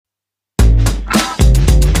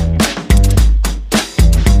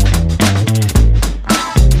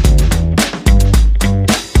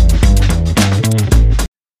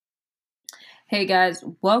Hey guys,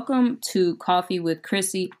 welcome to Coffee with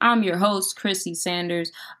Chrissy. I'm your host, Chrissy Sanders.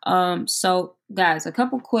 So guys, a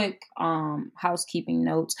couple quick housekeeping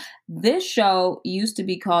notes. This show used to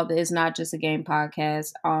be called the It's Not Just a Game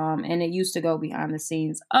podcast, and it used to go behind the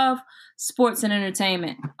scenes of sports and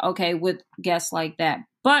entertainment, okay, with guests like that.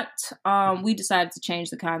 But we decided to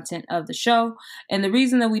change the content of the show. And the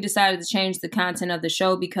reason that we decided to change the content of the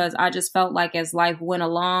show, because I just felt like as life went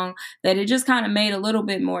along, that it just kind of made a little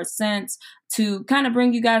bit more sense to kind of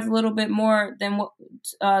bring you guys a little bit more than what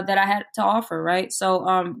that I had to offer, right?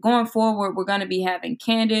 So going forward, we're going to be having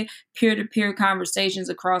candid, peer-to-peer conversations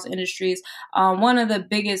across industries. One of the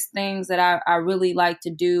biggest things that I really like to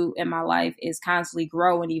do in my life is constantly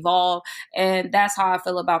grow and evolve. And that's how I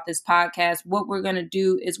feel about this podcast. What we're going to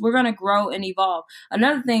do is we're going to grow and evolve.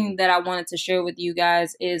 Another thing that I wanted to share with you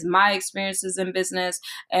guys is my experiences in business.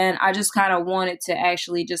 And I just kind of wanted to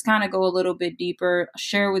actually just kind of go a little bit deeper,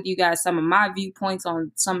 share with you guys some of my viewpoints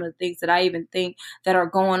on some of the things that I even think that are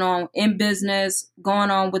going on in business, going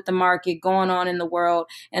on with the market, going on in the world,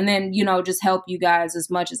 and then, just help you guys as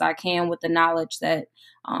much as I can with the knowledge that,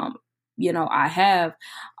 I have.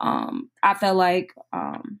 I feel like,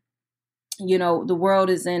 the world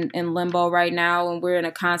is in limbo right now, and we're in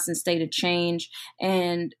a constant state of change.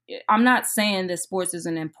 And I'm not saying that sports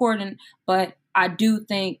isn't important, but I do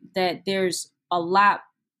think that there's a lot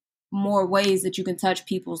more ways that you can touch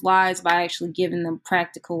people's lives by actually giving them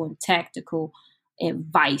practical and tactical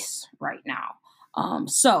advice right now.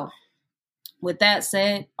 So with that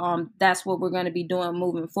said, that's what we're going to be doing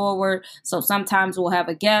moving forward. So sometimes we'll have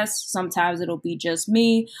a guest, sometimes it'll be just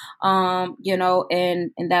me, and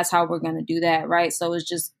that's how we're going to do that, right? So it's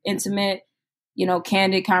just intimate,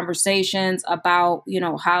 candid conversations about,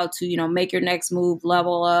 how to, make your next move,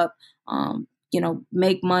 level up,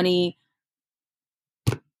 make money,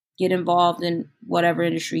 get involved in whatever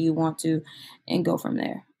industry you want to, and go from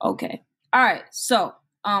there. Okay. All right. So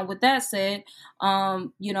with that said,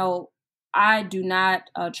 I do not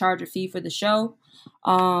charge a fee for the show.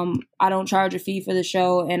 I don't charge a fee for the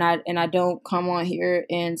show, and I don't come on here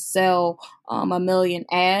and sell a million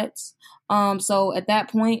ads. So at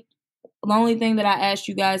that point, the only thing that I ask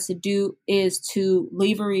you guys to do is to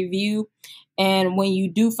leave a review. And when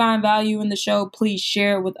you do find value in the show, please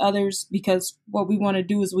share it with others, because what we want to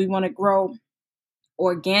do is we want to grow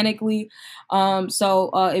organically.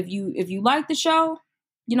 So if you like the show,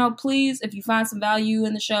 please, if you find some value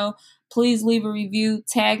in the show, please leave a review,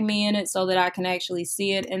 tag me in it so that I can actually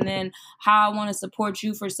see it. And then how I want to support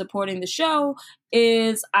you for supporting the show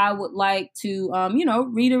is I would like to,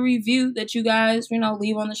 read a review that you guys,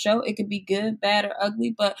 leave on the show. It could be good, bad, or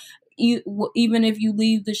ugly, but even if you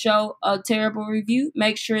leave the show a terrible review,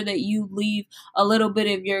 make sure that you leave a little bit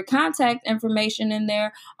of your contact information in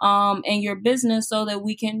there, and your business, so that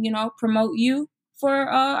we can, promote you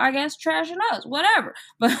for, I guess, trashing us, whatever.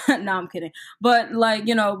 But no, I'm kidding. But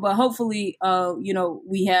but hopefully,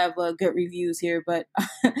 we have good reviews here, but,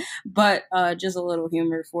 but just a little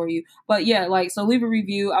humor for you. But yeah, so leave a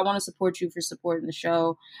review. I want to support you for supporting the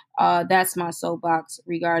show. That's my soapbox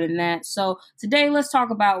regarding that. So today, let's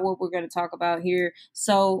talk about what we're going to talk about here.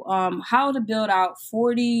 So, how to build out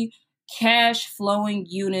 40 cash flowing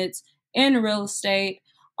units in real estate,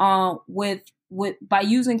 with by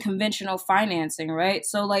using conventional financing, right?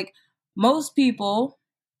 So most people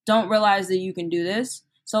don't realize that you can do this.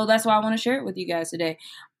 So that's why I want to share it with you guys today.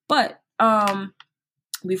 But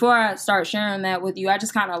before I start sharing that with you, I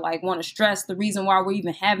just kind of want to stress the reason why we're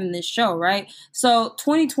even having this show, right? So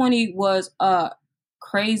 2020 was a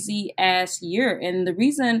crazy ass year. And the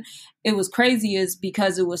reason it was crazy is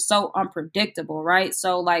because it was so unpredictable, right?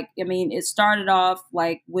 So it started off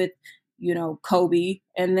with, Kobe,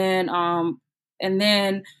 and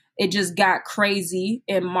then it just got crazy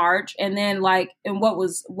in March. And then and what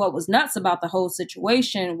was nuts about the whole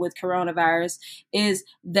situation with coronavirus is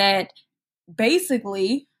that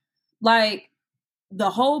basically the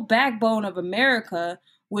whole backbone of America,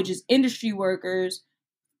 which is industry workers,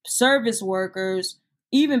 service workers,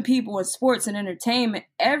 even people in sports and entertainment,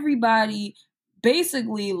 everybody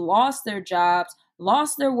basically lost their jobs,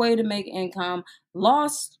 lost their way to make income,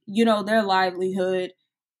 lost, their livelihood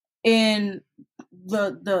in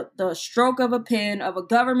the stroke of a pen of a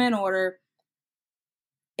government order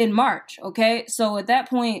in March. Okay. So at that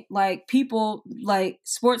point, people,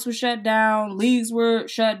 sports were shut down, leagues were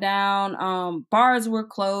shut down, bars were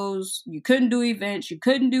closed. You couldn't do events. You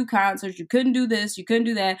couldn't do concerts. You couldn't do this. You couldn't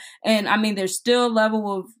do that. And there's still a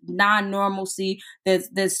level of non-normalcy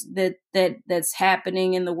that's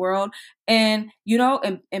happening in the world. And,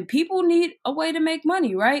 and people need a way to make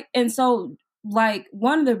money. Right. And so like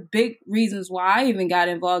one of the big reasons why I even got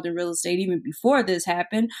involved in real estate even before this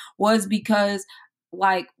happened was because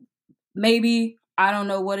like maybe I don't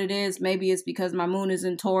know what it is. Maybe it's because my moon is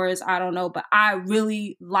in Taurus. I don't know. But I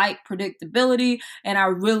really like predictability and I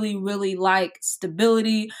really, really like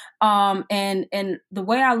stability. And the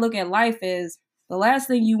way I look at life is the last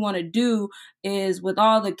thing you want to do is with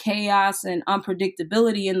all the chaos and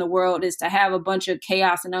unpredictability in the world is to have a bunch of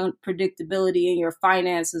chaos and unpredictability in your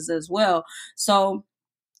finances as well. So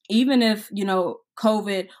even if,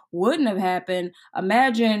 COVID wouldn't have happened,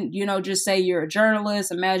 imagine, just say you're a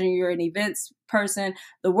journalist, imagine you're an events person.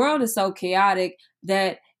 The world is so chaotic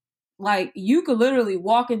that like you could literally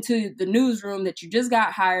walk into the newsroom that you just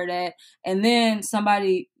got hired at and then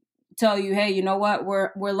somebody tell you, hey, you know what,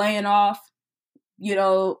 we're laying off,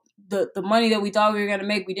 the money that we thought we were going to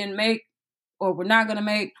make, we didn't make, or we're not going to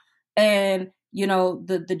make. And,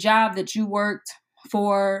 the job that you worked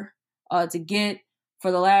for to get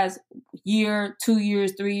for the last year, 2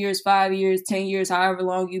 years, 3 years, 5 years, 10 years, however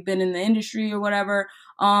long you've been in the industry or whatever,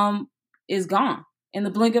 is gone in the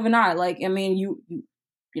blink of an eye. Like, I mean,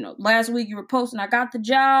 last week you were posting, I got the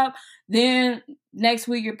job. Then next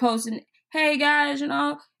week you're posting, hey guys,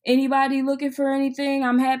 anybody looking for anything?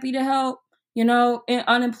 I'm happy to help, and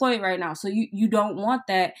unemployed right now. So you don't want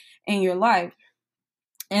that in your life.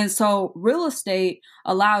 And so real estate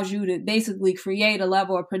allows you to basically create a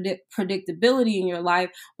level of predictability in your life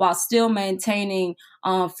while still maintaining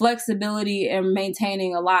flexibility and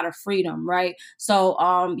maintaining a lot of freedom, right? So,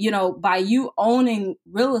 by you owning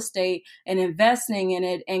real estate and investing in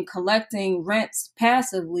it and collecting rents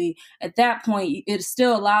passively, at that point, it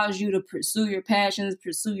still allows you to pursue your passions,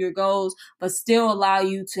 pursue your goals, but still allow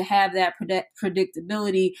you to have that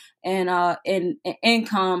predictability and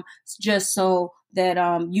income just so that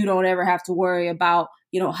you don't ever have to worry about,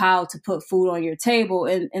 how to put food on your table.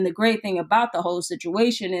 And the great thing about the whole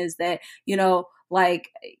situation is that, like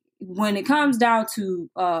when it comes down to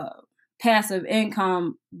passive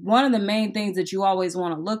income, one of the main things that you always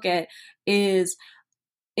want to look at is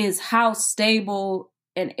how stable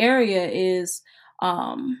an area is,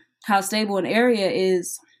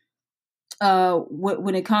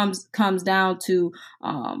 when it comes down to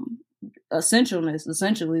essentialness,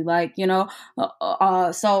 essentially, like,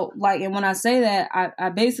 so like, and when I say that, I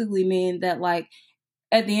basically mean that, like,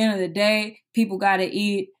 at the end of the day, people got to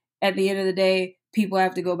eat. At the end of the day, people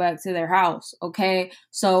have to go back to their house. Okay.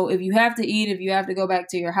 So if you have to eat, if you have to go back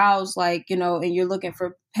to your house, like, and you're looking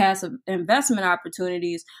for passive investment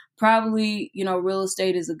opportunities, probably, real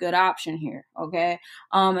estate is a good option here. Okay.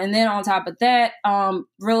 And then on top of that,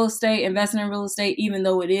 investing in real estate, even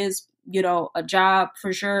though it is, a job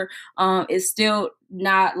for sure, it's still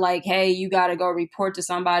not like, hey, you got to go report to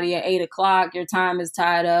somebody at 8 o'clock. Your time is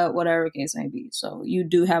tied up, whatever the case may be. So you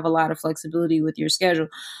do have a lot of flexibility with your schedule.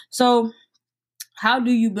 So how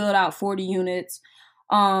do you build out 40 units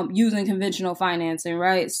using conventional financing,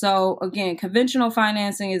 right? So again, conventional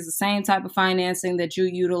financing is the same type of financing that you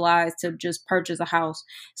utilize to just purchase a house.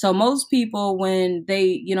 So most people, when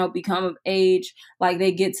they, become of age, like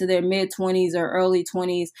they get to their mid-20s or early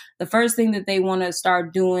 20s, the first thing that they want to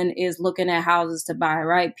start doing is looking at houses to buy,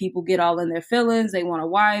 right? People get all in their feelings. They want a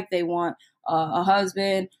wife, they want a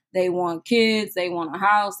husband, they want kids, they want a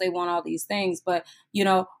house, they want all these things. But,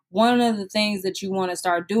 one of the things that you want to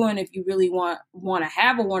start doing if you really want to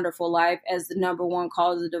have a wonderful life, as the number one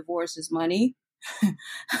cause of divorce is money,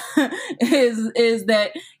 is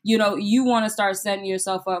that, you want to start setting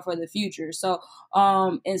yourself up for the future. So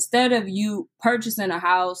instead of you purchasing a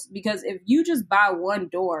house, because if you just buy one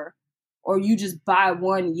door or you just buy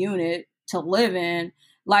one unit to live in,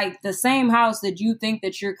 like the same house that you think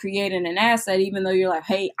that you're creating an asset, even though you're like,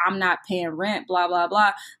 hey, I'm not paying rent, blah, blah,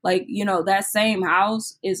 blah. Like, that same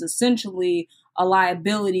house is essentially a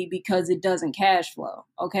liability because it doesn't cash flow.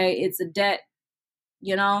 Okay. It's a debt,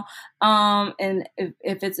 and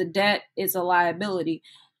if it's a debt, it's a liability.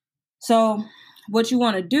 So what you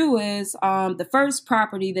want to do is the first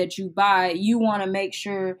property that you buy, you want to make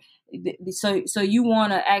sure so you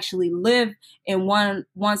want to actually live in one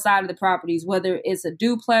side of the properties, whether it's a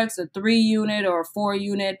duplex, a 3-unit, or a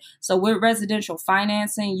 4-unit. So with residential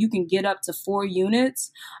financing, you can get up to 4 units,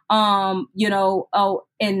 and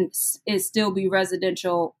it still be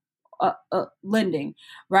residential lending,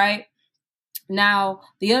 right? Now,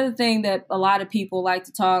 the other thing that a lot of people like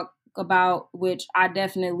to talk about, which I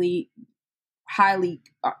definitely highly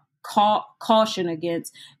caution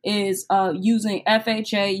against, is using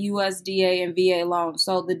FHA, USDA, and VA loans.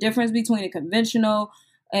 So the difference between a conventional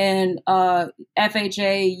and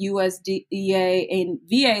FHA, USDA, and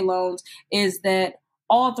VA loans is that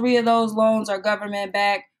all 3 of those loans are government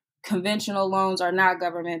backed. conventional loans are not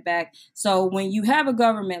government backed. So when you have a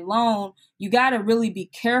government loan, you got to really be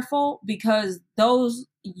careful, because those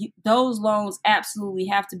loans absolutely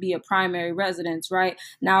have to be a primary residence, right?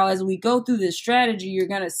 Now, as we go through this strategy, you're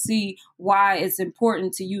going to see why it's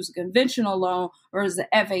important to use a conventional loan versus the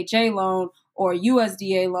FHA loan or a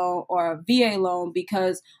USDA loan or a VA loan,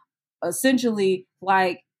 because essentially,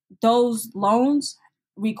 like, those loans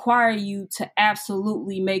require you to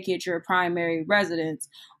absolutely make it your primary residence.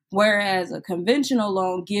 Whereas a conventional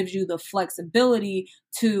loan gives you the flexibility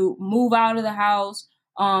to move out of the house,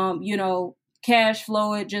 cash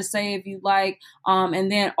flow it, just say if you like,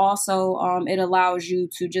 and then also it allows you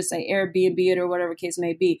to just say Airbnb it or whatever case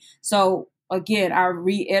may be. So again, I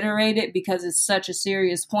reiterate it because it's such a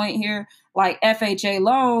serious point here. Like FHA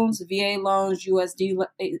loans, VA loans,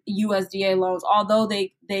 USDA loans, although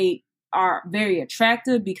they are very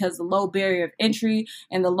attractive because the low barrier of entry,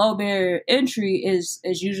 and the low barrier of entry is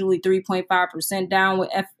usually 3.5% down with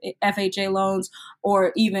FHA loans,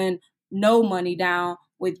 or even no money down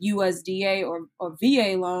with USDA or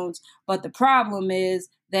VA loans. But the problem is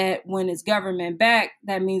that when it's government backed,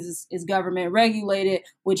 that means it's government regulated,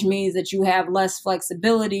 which means that you have less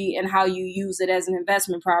flexibility in how you use it as an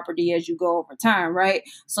investment property as you go over time, right?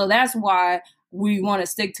 So that's why we want to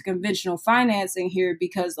stick to conventional financing here,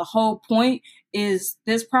 because the whole point is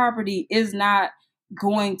this property is not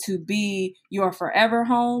going to be your forever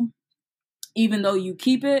home, even though you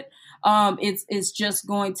keep it. It's just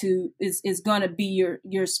going to be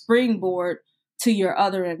your springboard to your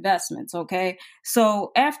other investments. Okay.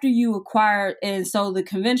 So after you acquire, and so the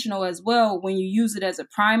conventional as well, when you use it as a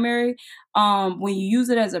primary,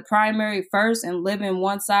 first and live in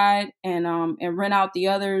one side and rent out the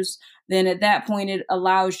others, then at that point it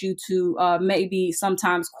allows you to maybe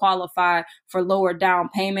sometimes qualify for lower down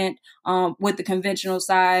payment. With the conventional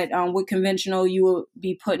side, with conventional, you will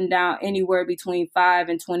be putting down anywhere between 5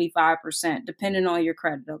 and 25%, depending on your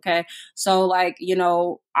credit. Okay. So like,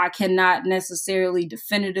 I cannot necessarily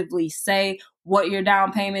definitively say what your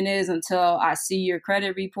down payment is until I see your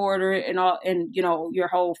credit report and your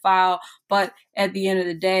whole file. But at the end of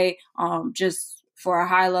the day, just for a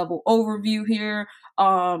high level overview here,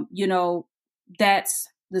 that's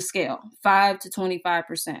the scale, 5 to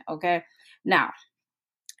 25%. Okay. Now,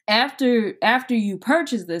 after you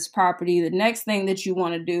purchase this property, the next thing that you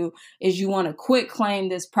want to do is you want to quit claim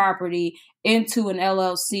this property into an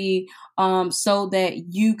LLC, so that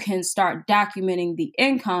you can start documenting the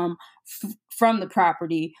income from the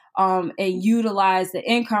property, and utilize the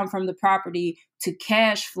income from the property to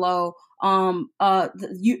cash flow,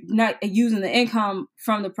 not using the income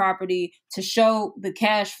from the property to show the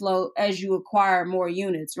cash flow as you acquire more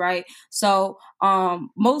units, right? So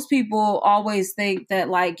most people always think that,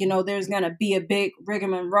 like, there's going to be a big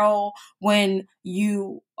rigmarole when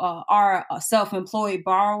you are a self-employed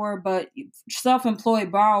borrower, but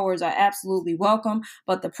self-employed borrowers are absolutely welcome.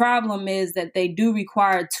 But the problem is that they do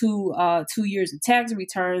require 2 years of tax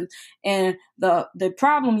returns. And the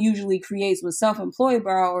problem usually creates with self-employed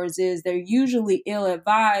borrowers is they're usually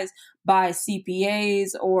ill-advised by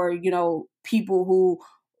CPAs or, people who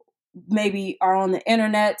maybe are on the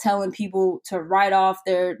internet telling people to write off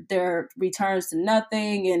their returns to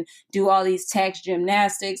nothing and do all these tax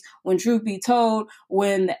gymnastics, when truth be told,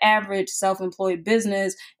 when the average self-employed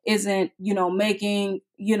business isn't, making,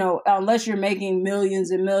 unless you're making millions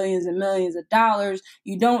and millions and millions of dollars,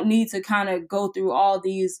 you don't need to kind of go through all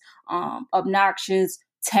these obnoxious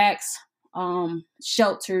tax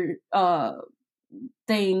shelter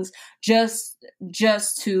things just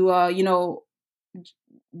to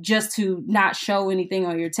just to not show anything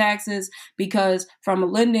on your taxes, because from a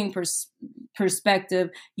lending perspective,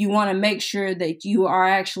 you want to make sure that you are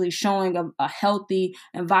actually showing a healthy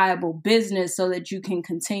and viable business so that you can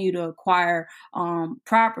continue to acquire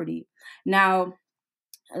property. Now,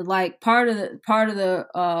 like part of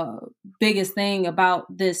the biggest thing about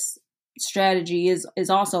this strategy is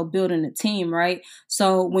also building a team, right?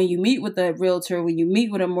 So when you meet with a realtor, when you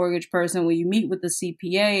meet with a mortgage person, when you meet with the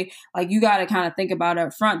CPA, like, you got to kind of think about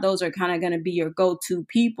up front, those are kind of going to be your go-to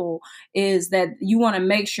people, is that you want to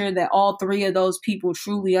make sure that all 3 of those people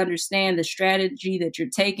truly understand the strategy that you're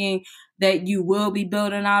taking, that you will be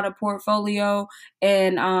building out a portfolio,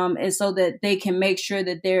 and so that they can make sure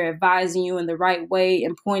that they're advising you in the right way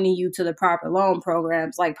and pointing you to the proper loan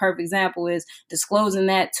programs. Like, perfect example is disclosing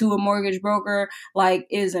that to a mortgage broker, like,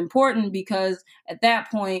 is important, because at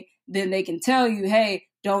that point, then they can tell you, hey,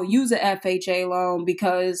 don't use an FHA loan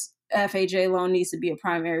because FHA loan needs to be a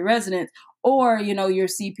primary residence, or, your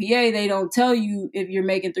CPA, they don't tell you if you're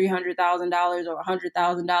making $300,000 or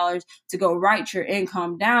 $100,000 to go write your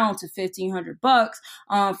income down to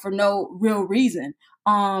 $1,500 for no real reason.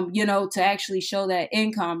 To actually show that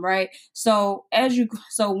income, right? So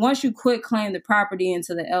once you quit claim the property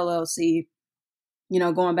into the LLC,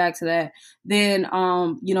 going back to that, then,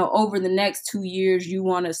 over the next 2 years, you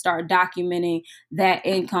want to start documenting that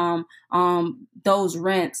income, those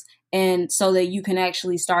rents, and so that you can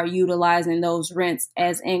actually start utilizing those rents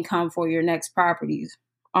as income for your next properties.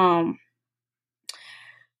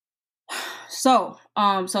 So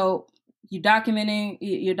you're documenting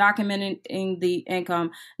the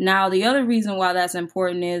income. Now, the other reason why that's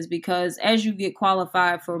important is because as you get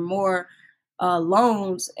qualified for more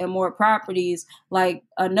loans and more properties, like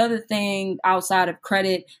another thing outside of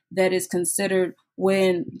credit that is considered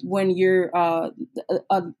when you're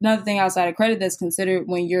another thing outside of credit that's considered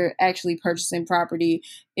when you're actually purchasing property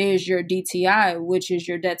is your DTI, which is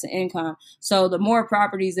your debt to income. So the more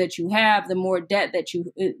properties that you have, the more debt that you're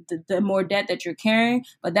carrying,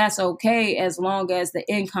 but that's okay as long as the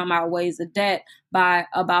income outweighs the debt by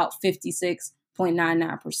about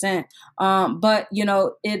 56.99%. But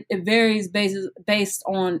it varies based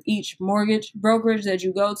on each mortgage brokerage that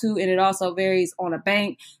you go to, and it also varies on a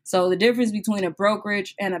bank. So the difference between a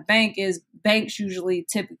brokerage and a bank is banks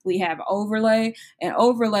typically have overlay, and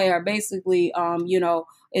overlay are basically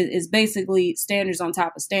is basically standards on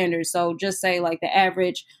top of standards. So just say like the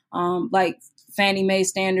average like Fannie Mae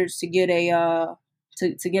standards to get a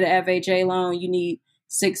to get an FHA loan, you need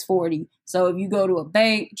 640. So if you go to a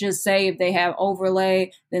bank, just say if they have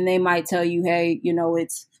overlay, then they might tell you, hey,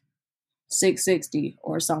 it's 660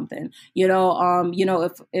 or something.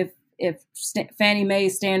 If Fannie Mae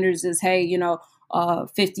standards is, hey,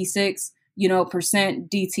 56 percent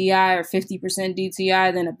DTI or 50%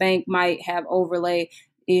 DTI, then a bank might have overlay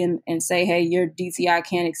in and say, hey, your DTI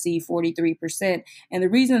can't exceed 43%. And the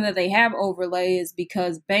reason that they have overlay is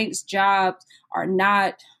because banks' jobs are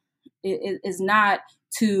not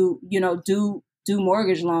to do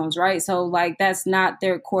mortgage loans, right? So like that's not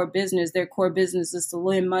their core business. Their core business is to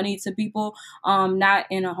lend money to people, not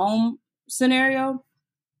in a home scenario.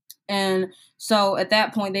 And so at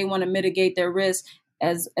that point, they want to mitigate their risk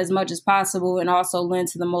as much as possible, and also lend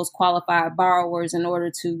to the most qualified borrowers in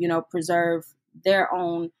order to preserve their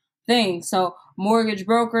own thing. So mortgage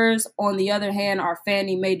brokers, on the other hand, are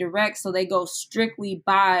Fannie Mae Direct, so they go strictly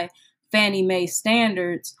by Fannie Mae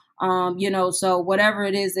standards. So whatever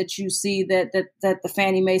it is that you see that the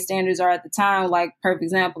Fannie Mae standards are at the time, like perfect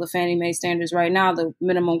example, the Fannie Mae standards right now, the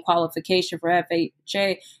minimum qualification for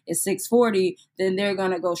FHA is 640, then they're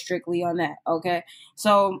going to go strictly on that. Okay.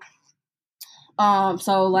 So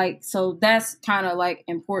that's kind of like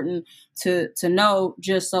important to know,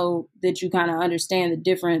 just so that you kind of understand the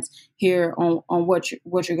difference here on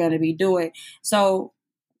what you're going to be doing. So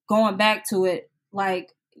going back to it,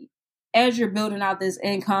 like, as you're building out this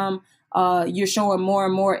income, you're showing more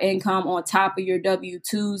and more income on top of your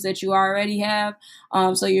W-2s that you already have.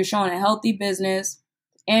 So you're showing a healthy business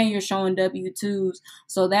and you're showing W-2s.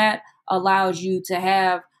 So that allows you to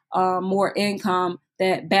have more income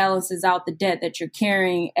that balances out the debt that you're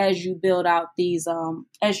carrying as you build out these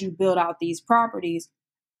properties.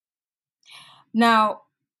 Now,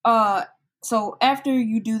 so after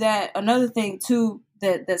you do that, another thing too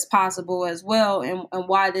that's possible as well, and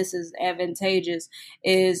why this is advantageous,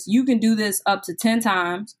 is you can do this up to 10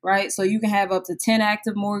 times, right? So you can have up to 10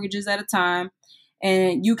 active mortgages at a time,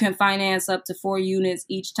 and you can finance up to 4 units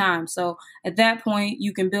each time. So at that point,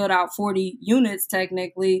 you can build out 40 units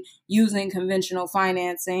technically using conventional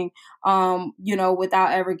financing,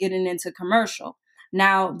 without ever getting into commercial.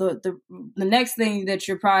 Now, the next thing that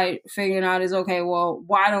you're probably figuring out is, okay, well,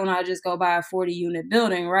 why don't I just go buy a 40 unit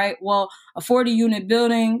building, right? Well, a 40 unit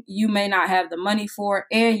building, you may not have the money for,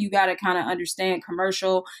 and you got to kind of understand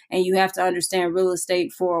commercial, and you have to understand real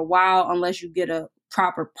estate for a while, unless you get a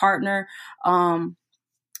proper partner.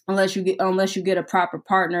 Unless you get a proper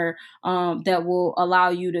partner that will allow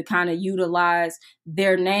you to kind of utilize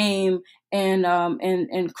their name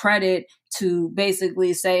and credit to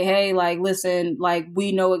basically say, hey, like, listen, like,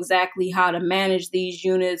 we know exactly how to manage these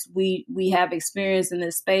units. We have experience in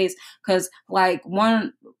this space. Because like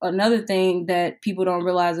another thing that people don't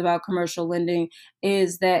realize about commercial lending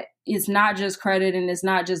is that it's not just credit and it's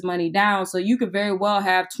not just money down. So you could very well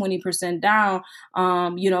have 20% down,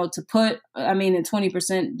 to put, and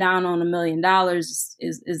 20% down on $1 million is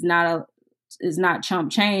not chump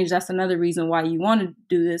change. That's another reason why you want to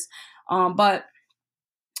do this. But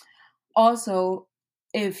also,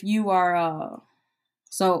 if you are,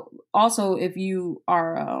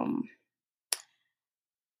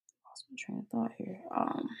 train of thought here.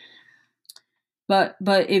 But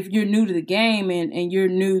if you're new to the game and you're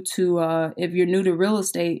new to if you're new to real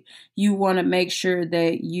estate, you want to make sure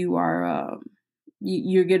that you are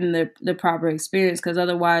you're getting the proper experience, because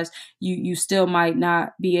otherwise you still might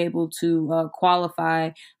not be able to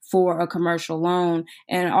qualify for a commercial loan.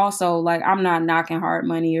 And also, like, I'm not knocking hard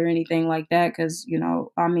money or anything like that, because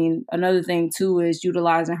I mean, another thing too is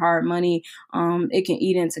utilizing hard money. It can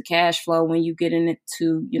eat into cash flow when you get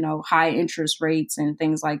into high interest rates and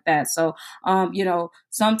things like that. So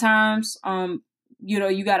sometimes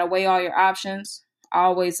you got to weigh all your options. I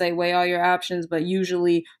always say weigh all your options, but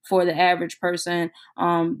usually for the average person,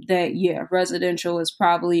 residential is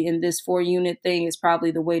probably, in this 4-unit thing, is probably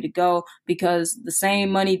the way to go, because the same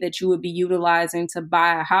money that you would be utilizing to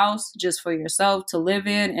buy a house just for yourself to live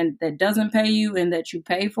in, and that doesn't pay you and that you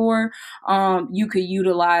pay for, you could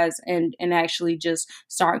utilize and actually just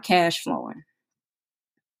start cash flowing.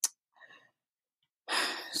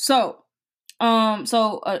 So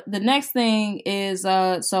the next thing is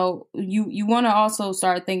so you want to also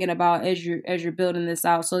start thinking about, as you're building this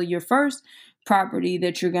out. So your first property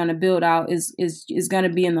that you're going to build out is going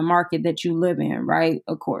to be in the market that you live in, right?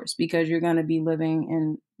 Of course, because you're going to be living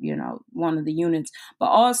in one of the units. But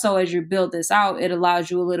also, as you build this out, it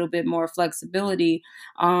allows you a little bit more flexibility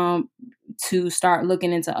to start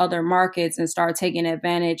looking into other markets and start taking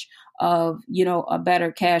advantage of a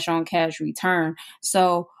better cash on cash return.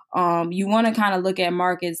 So you want to kind of look at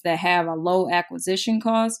markets that have a low acquisition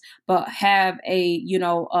cost, but have a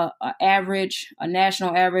national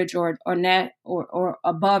average or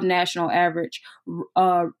above national average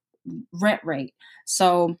rent rate.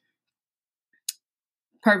 So,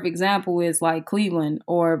 perfect example is like Cleveland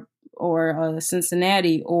or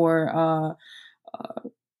Cincinnati or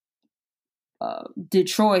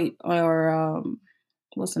Detroit, or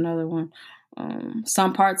what's another one?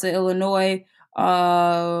 Some parts of Illinois. It's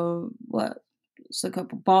a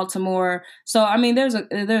couple, Baltimore. So I mean, there's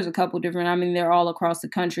a couple different. I mean, they're all across the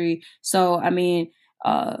country. So I mean,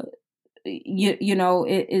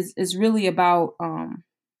 it's really about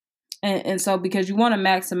and so, because you want to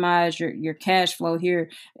maximize your cash flow here,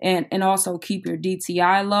 and also keep your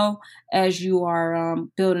DTI low as you are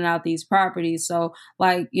building out these properties. So,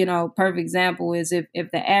 like, perfect example is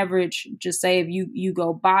if the average, just say if you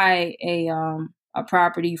go buy a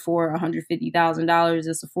property for $150,000,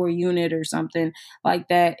 it's a 4-unit or something like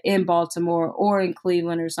that in Baltimore or in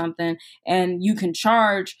Cleveland or something, and you can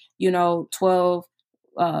charge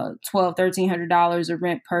 $1,300 of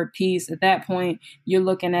rent per piece. At that point, you're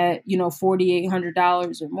looking at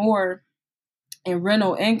 $4,800 or more in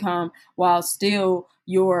rental income, while still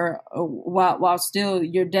your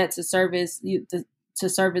debt to service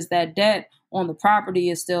that debt on the property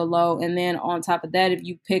is still low. And then on top of that, if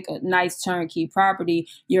you pick a nice turnkey property,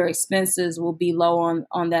 your expenses will be low on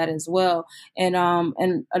that as well. And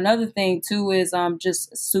another thing too is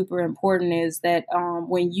just super important is that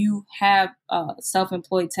when you have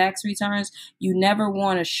self-employed tax returns, you never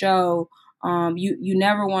want to show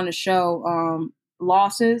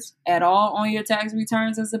losses at all on your tax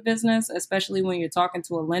returns as a business, especially when you're talking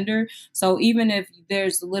to a lender. So even if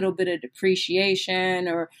there's a little bit of depreciation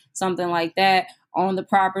or something like that on the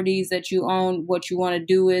properties that you own, what you want to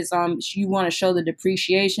do is you want to show the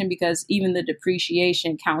depreciation, because even the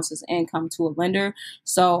depreciation counts as income to a lender.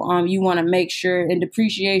 So you want to make sure, and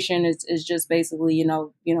depreciation is just basically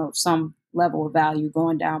some level of value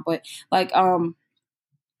going down, but like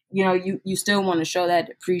you still want to show that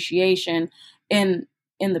depreciation in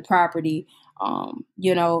the property,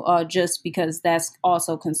 just because that's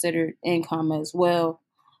also considered income as well.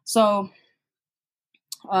 So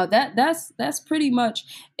that's pretty much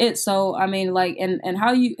it. So I mean, like, and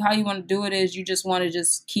how you want to do it is you just want to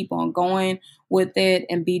just keep on going with it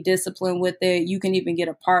and be disciplined with it. You can even get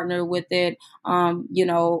a partner with it. I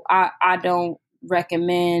don't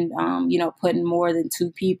recommend putting more than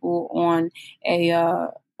 2 people on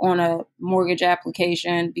a mortgage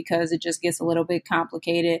application, because it just gets a little bit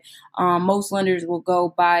complicated. Most lenders will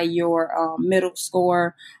go by your middle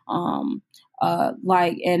score, and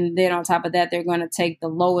then on top of that, they're going to take the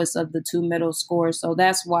lowest of the 2 middle scores. So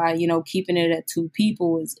that's why, keeping it at 2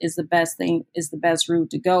 people is the best thing, is the best route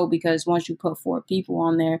to go, because once you put 4 people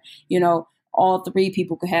on there, all 3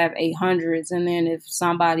 people could have 800s. And then if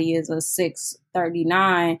somebody is a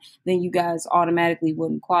 639, then you guys automatically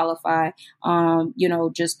wouldn't qualify,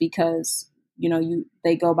 just because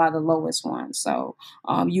they go by the lowest one. So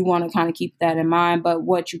you want to kind of keep that in mind. But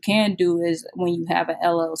what you can do is when you have an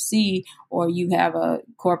LLC or you have a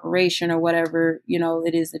corporation or whatever,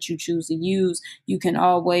 it is that you choose to use, you can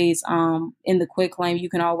always, in the quitclaim, you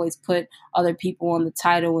can always put other people on the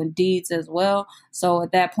title and deeds as well. So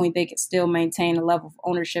at that point, they can still maintain a level of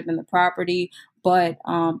ownership in the property, but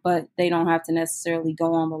they don't have to necessarily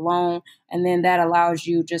go on the loan. And then that allows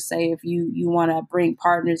you, just say if you want to bring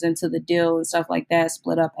partners into the deal and stuff like that,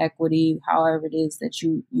 split up equity, however it is that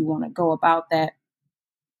you want to go about that.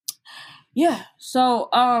 Yeah. So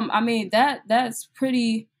that's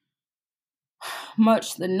pretty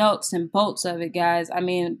much the nuts and bolts of it, guys.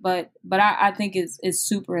 But I think it's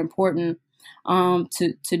super important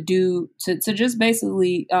to just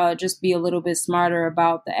basically just be a little bit smarter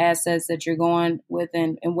about the assets that you're going with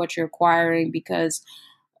and what you're acquiring, because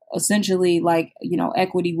essentially, like,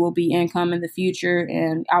 equity will be income in the future.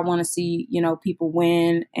 And I want to see, people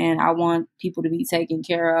win, and I want people to be taken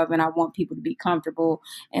care of, and I want people to be comfortable.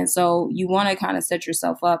 And so you want to kind of set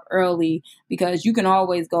yourself up early, because you can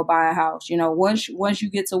always go buy a house. Once you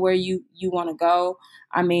get to where you want to go,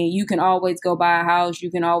 you can always go buy a house.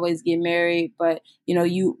 You can always get married, but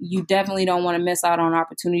you definitely don't want to miss out on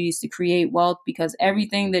opportunities to create wealth, because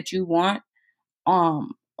everything that you want,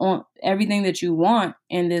 on everything that you want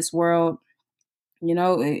in this world,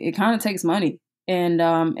 it kind of takes money. And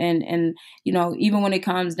even when it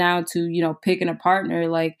comes down to, picking a partner,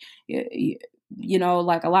 like,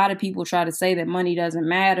 like a lot of people try to say that money doesn't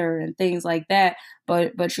matter and things like that.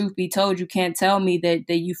 But truth be told, you can't tell me that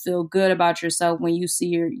you feel good about yourself when you see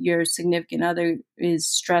your significant other is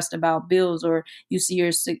stressed about bills, or you see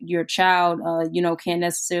your child, can't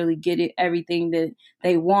necessarily get everything that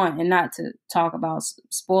they want. And not to talk about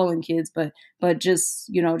spoiling kids, but just,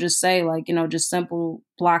 just say, like, just simple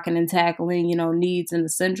blocking and tackling, needs and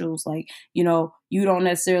essentials. Like, you don't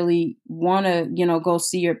necessarily want to, go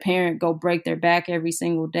see your parent go break their back every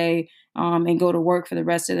single day, and go to work for the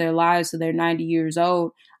rest of their lives so they're 90 years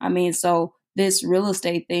old. So this real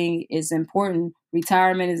estate thing is important.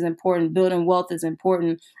 Retirement is important. Building wealth is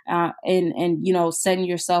important. And setting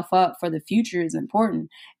yourself up for the future is important.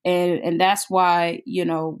 And that's why,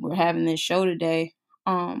 we're having this show today.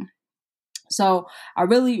 So I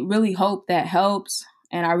really, really hope that helps.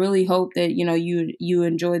 And I really hope that, you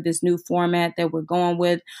enjoyed this new format that we're going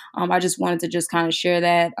with. I just wanted to just kind of share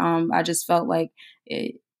that. I just felt like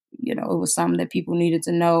it was something that people needed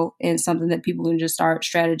to know, and something that people can just start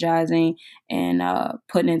strategizing and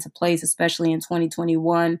putting into place, especially in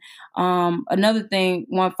 2021. Another thing,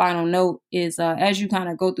 one final note is, as you kind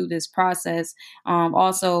of go through this process,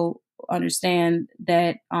 also understand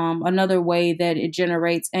that another way that it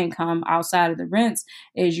generates income outside of the rents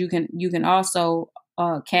is you can also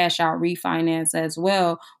cash out refinance as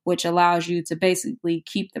well, which allows you to basically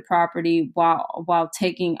keep the property while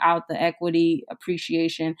taking out the equity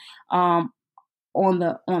appreciation on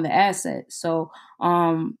the asset. So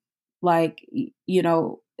at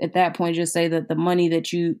that point, just say that the money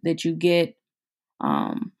that you get,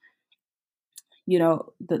 the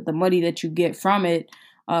money that you get from it,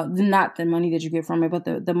 not the money that you get from it, but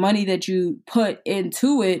the money that you put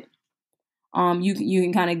into it, you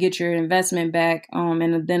can kind of get your investment back,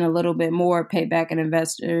 and then a little bit more, pay back an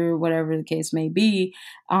investor, whatever the case may be,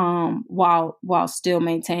 while still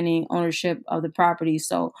maintaining ownership of the property.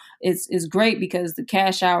 So it's great, because the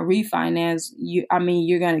cash out refinance, you're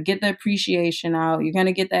going to get the appreciation out, you're going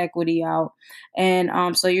to get the equity out,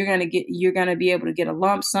 and so you're going to be able to get a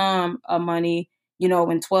lump sum of money,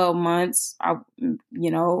 in 12 months,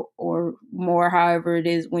 or more, however it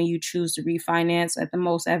is, when you choose to refinance at the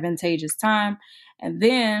most advantageous time. And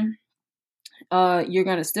then you're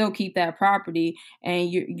going to still keep that property,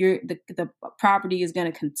 and the property is going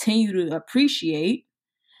to continue to appreciate.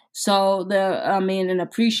 So and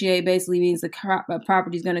appreciate basically means the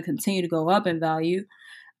property is going to continue to go up in value.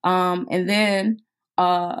 And then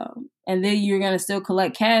you're going to still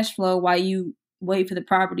collect cash flow while you wait for the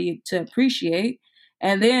property to appreciate.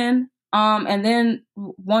 And then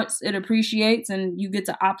once it appreciates and you get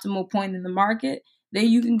to optimal point in the market, then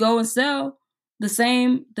you can go and sell the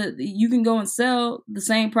same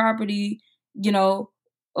property,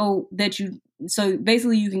 so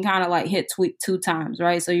basically you can kind of like hit two times,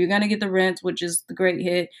 right? So you're going to get the rent, which is the great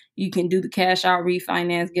hit. You can do the cash out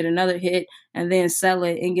refinance, get another hit, and then sell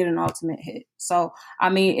it and get an ultimate hit. So,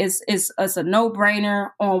 it's a no-brainer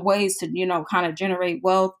on ways to, kind of generate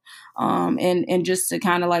wealth, and just to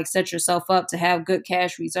kind of like set yourself up to have good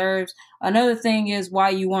cash reserves. Another thing is why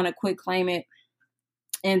you want to quit claim it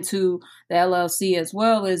into the LLC as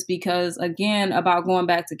well is because, again, about going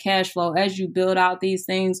back to cash flow, as you build out these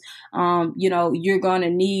things, you're going to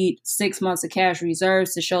need 6 months of cash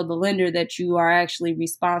reserves to show the lender that you are actually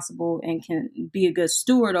responsible and can be a good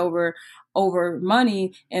steward over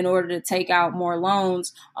money in order to take out more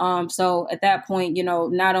loans. So at that point,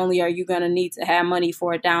 not only are you going to need to have money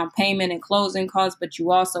for a down payment and closing costs, but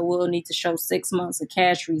you also will need to show 6 months of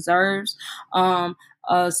cash reserves.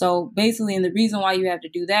 So basically, and the reason why you have to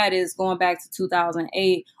do that is going back to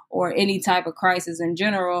 2008 or any type of crisis in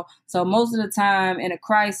general. So most of the time in a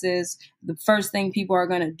crisis, the first thing people are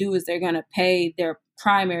going to do is they're going to pay their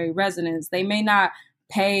primary residence. They may not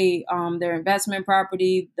pay their investment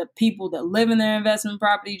property. The people that live in their investment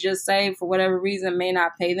property, just say for whatever reason, may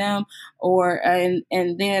not pay them, and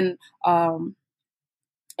then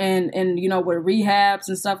with rehabs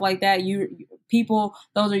and stuff like that,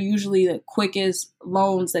 those are usually the quickest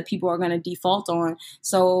loans that people are going to default on.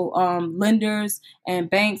 So lenders and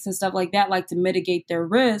banks and stuff like that like to mitigate their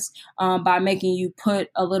risk by making you put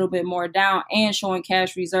a little bit more down and showing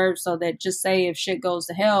cash reserves, so that, just say if shit goes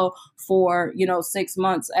to hell for 6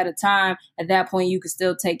 months at a time, at that point you could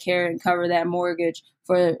still take care and cover that mortgage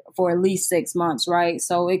for at least 6 months, right?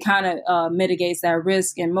 So it kind of mitigates that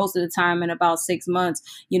risk. And most of the time in about 6 months,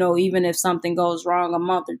 even if something goes wrong a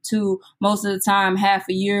month or two, most of the time, half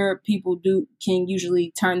a year, people can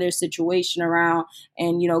usually turn their situation around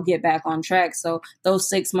and, get back on track. So those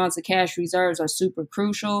 6 months of cash reserves are super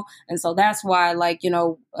crucial. And so that's why,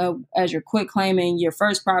 as you're quit claiming your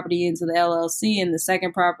first property into the LLC and the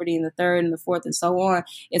second property and the third and the fourth and so on,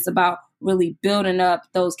 it's about really building up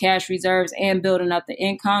those cash reserves and building up the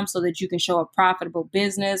income so that you can show a profitable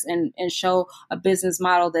business and show a business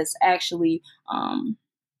model that's actually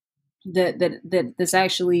that's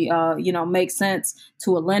actually makes sense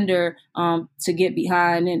to a lender to get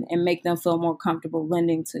behind and make them feel more comfortable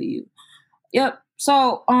lending to you. Yep.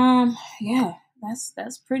 So yeah,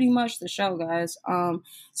 that's pretty much the show, guys.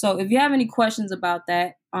 So if you have any questions about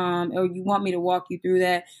that, or you want me to walk you through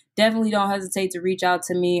that, definitely don't hesitate to reach out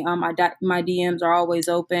to me. My DMs are always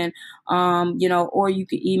open. Or you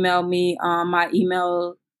can email me. My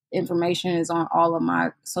email information is on all of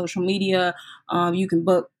my social media. You can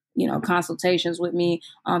book consultations with me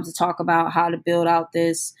to talk about how to build out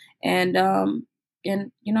this, and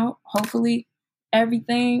hopefully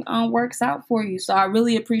everything works out for you. So I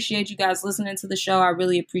really appreciate you guys listening to the show. I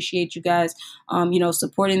really appreciate you guys,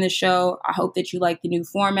 supporting the show. I hope that you like the new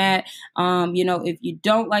format. If you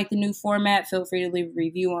don't like the new format, feel free to leave a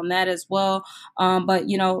review on that as well. But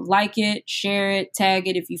like it, share it, tag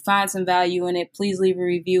it. If you find some value in it, please leave a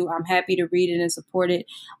review. I'm happy to read it and support it,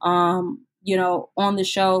 on the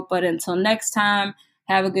show. But until next time,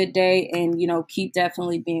 have a good day and, keep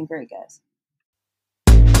definitely being great, guys.